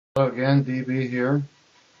Hello again, DB here.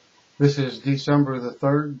 This is December the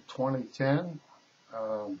 3rd, 2010.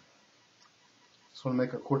 Just want to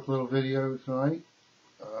make a quick little video tonight.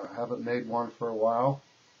 Haven't made one for a while.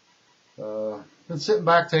 Been sitting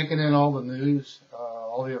back taking in all the news,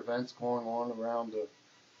 all the events going on around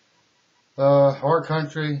our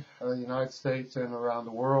country, the United States, and around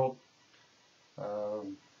the world.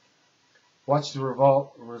 Watched the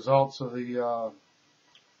results of the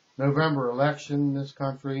November election in this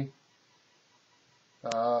country.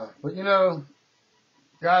 But you know,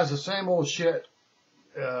 guys, the same old shit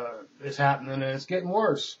is happening, and it's getting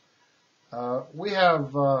worse. We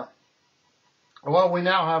now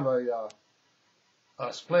have a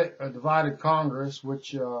divided Congress,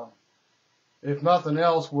 which, if nothing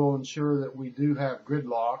else, will ensure that we do have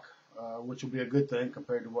gridlock, which will be a good thing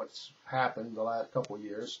compared to what's happened the last couple of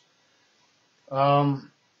years.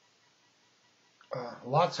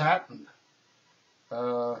 Lots happened.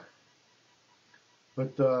 But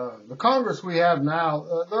the Congress we have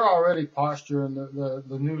now, they're already posturing,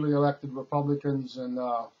 the newly elected Republicans and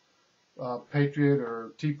Patriot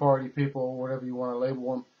or Tea Party people, whatever you want to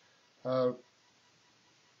label them.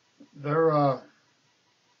 They're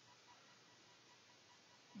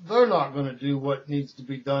not going to do what needs to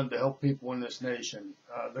be done to help people in this nation.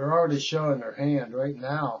 They're already showing their hand right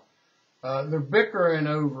now. They're bickering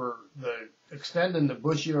over extending the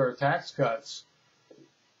Bush-era tax cuts.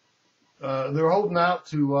 They're holding out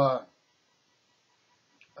to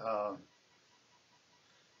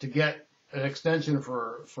get an extension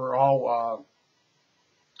for all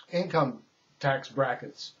income tax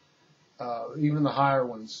brackets, even the higher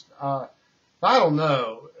ones. I don't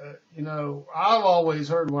know. You know, I've always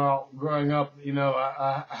heard, well, growing up, you know,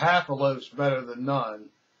 a half a loaf's better than none.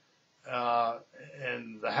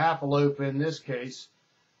 And the half a loaf in this case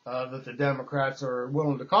that the Democrats are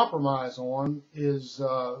willing to compromise on is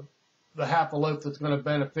the half a loaf that's going to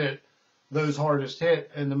benefit those hardest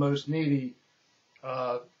hit and the most needy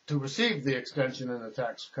to receive the extension and the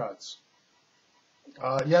tax cuts.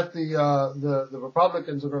 Yet the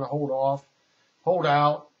Republicans are going to hold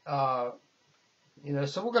out. You know,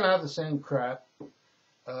 so we're going to have the same crap.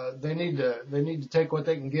 They need to take what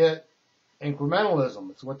they can get. Incrementalism.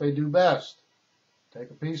 It's what they do best. Take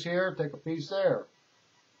a piece here, take a piece there.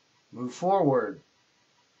 Move forward.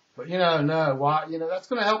 But you know, no, why? You know, that's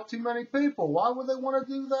going to help too many people. Why would they want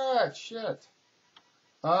to do that? Shit.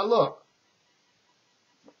 Look,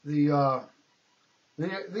 the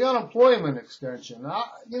unemployment extension.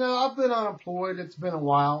 You know, I've been unemployed. It's been a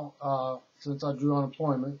while since I drew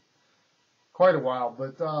unemployment, quite a while.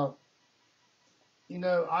 But you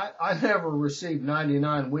know, I never received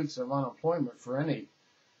 99 weeks of unemployment for any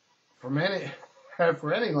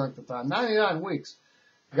length of time. 99 weeks,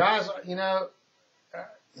 guys. You know.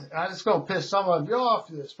 I just gonna piss some of you off,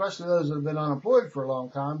 especially those that have been unemployed for a long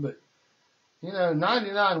time. But you know,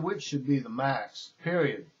 99 weeks should be the max.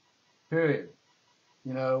 Period. You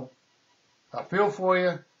know, I feel for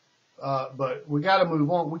you, but we got to move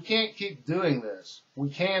on. We can't keep doing this. We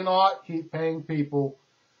cannot keep paying people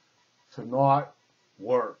to not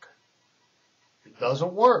work. It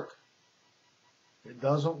doesn't work. It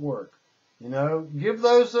doesn't work. You know, give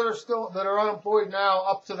those that are unemployed now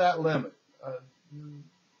up to that limit.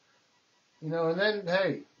 You know, and then,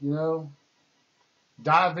 hey, you know,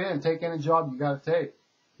 dive in, take any job you got to take.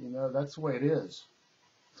 You know, that's the way it is.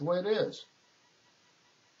 That's the way it is.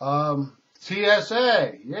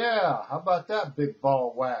 TSA, yeah, how about that big ball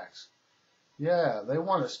of wax? Yeah, they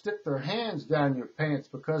want to stick their hands down your pants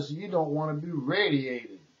because you don't want to be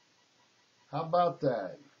radiated. How about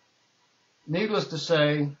that? Needless to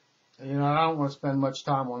say, you know, I don't want to spend much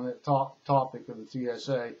time on the topic of the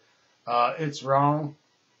TSA. It's wrong.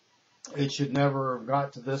 It should never have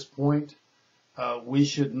got to this point. We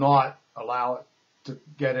should not allow it to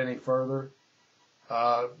get any further.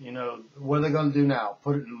 You know, what are they going to do now?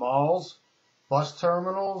 Put it in malls, bus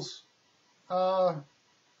terminals?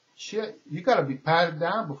 Shit, you got to be patted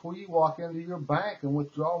down before you walk into your bank and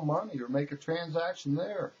withdraw money or make a transaction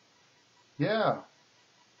there. Yeah.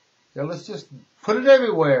 Yeah, let's just put it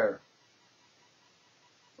everywhere.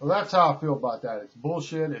 Well, that's how I feel about that. It's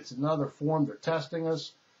bullshit. It's another form. They're testing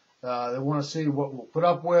us. They want to see what we'll put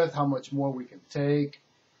up with, how much more we can take,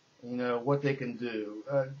 you know, what they can do.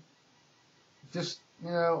 Just,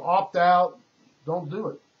 you know, opt out. Don't do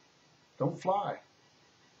it. Don't fly.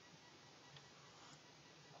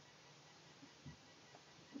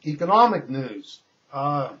 Economic news.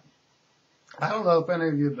 I don't know if any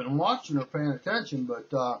of you have been watching or paying attention,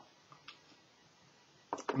 but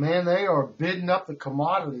man, they are bidding up the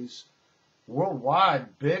commodities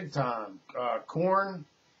worldwide big time. Corn,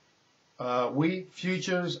 wheat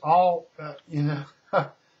futures, all,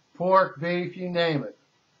 pork, beef, you name it,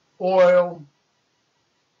 oil,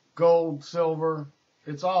 gold, silver,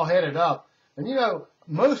 it's all headed up. And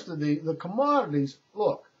most of the commodities,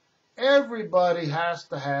 look, everybody has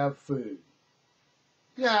to have food.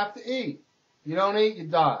 You have to eat. You don't eat, you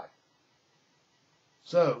die.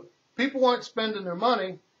 So people aren't spending their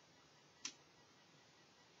money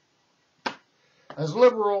as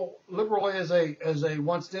liberally as they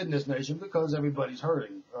once did in this nation, because everybody's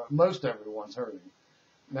hurting. Most everyone's hurting.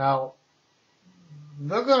 Now,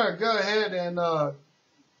 they're going to go ahead and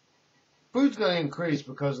food's going to increase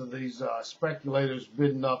because of these speculators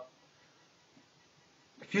bidding up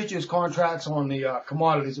futures contracts on the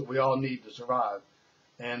commodities that we all need to survive.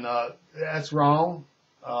 And that's wrong.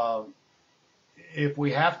 If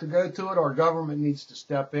we have to go to it, our government needs to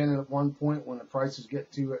step in at one point when the prices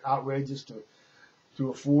get too outrageous to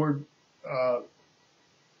afford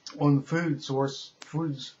on the food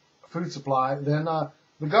supply, then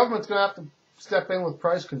the government's going to have to step in with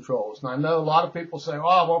price controls. And I know a lot of people say,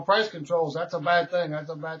 oh, well, price controls, that's a bad thing, that's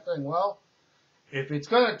a bad thing. Well, if it's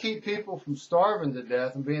going to keep people from starving to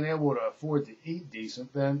death and being able to afford to eat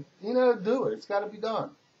decent, then, do it. It's got to be done.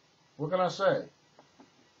 What can I say?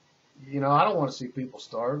 I don't want to see people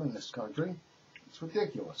starve in this country. It's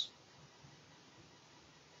ridiculous.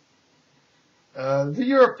 The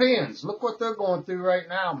Europeans, look what they're going through right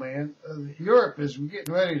now, man. Europe is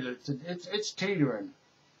getting ready it's teetering.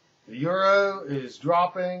 The euro is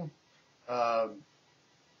dropping. The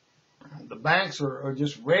banks are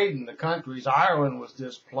just raiding the countries. Ireland was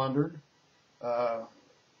just plundered to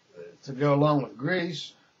go along with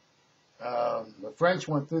Greece. The French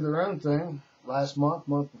went through their own thing last month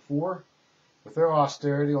before, with their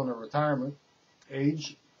austerity on their retirement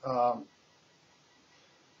age.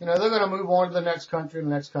 They're going to move on to the next country,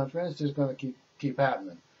 and it's just going to keep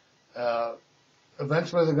happening.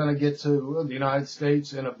 Eventually, they're going to get to the United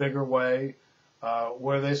States in a bigger way,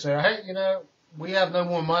 where they say, hey, we have no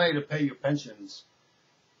more money to pay your pensions.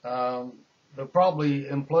 They'll probably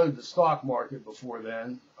implode the stock market before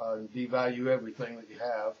then, and devalue everything that you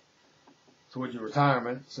have towards your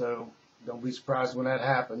retirement. So don't be surprised when that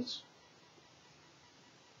happens.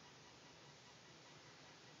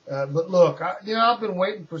 But look, I've been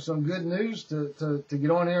waiting for some good news to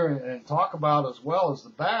get on here and talk about, as well as the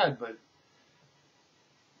bad, but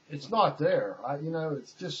it's not there.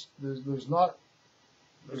 It's just, there's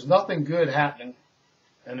nothing good happening,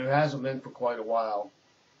 and there hasn't been for quite a while.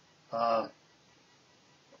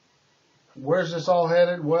 Where's this all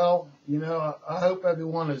headed? Well, I hope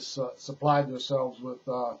everyone has supplied themselves with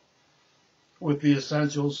the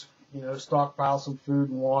essentials. Stockpile some food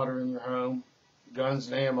and water in your home. Guns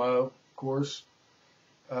and ammo, of course,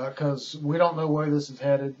 because we don't know where this is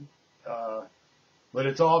headed. But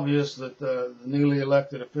it's obvious that the newly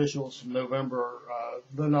elected officials from November,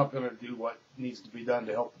 they're not going to do what needs to be done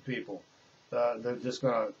to help the people. They're just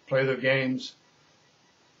going to play their games,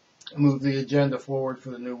 move the agenda forward for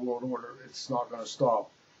the New World Order. It's not going to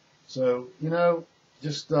stop. So,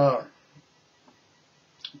 just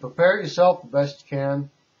prepare yourself the best you can.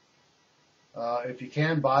 If you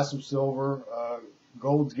can, buy some silver.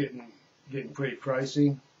 Gold's getting pretty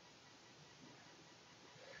pricey,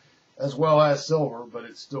 as well as silver, but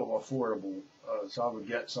it's still affordable. So I would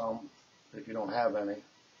get some if you don't have any.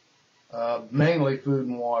 Mainly food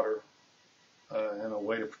and water, and a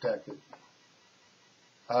way to protect it.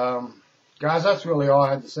 Guys, that's really all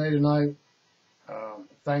I had to say tonight.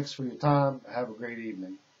 Thanks for your time. Have a great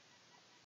evening.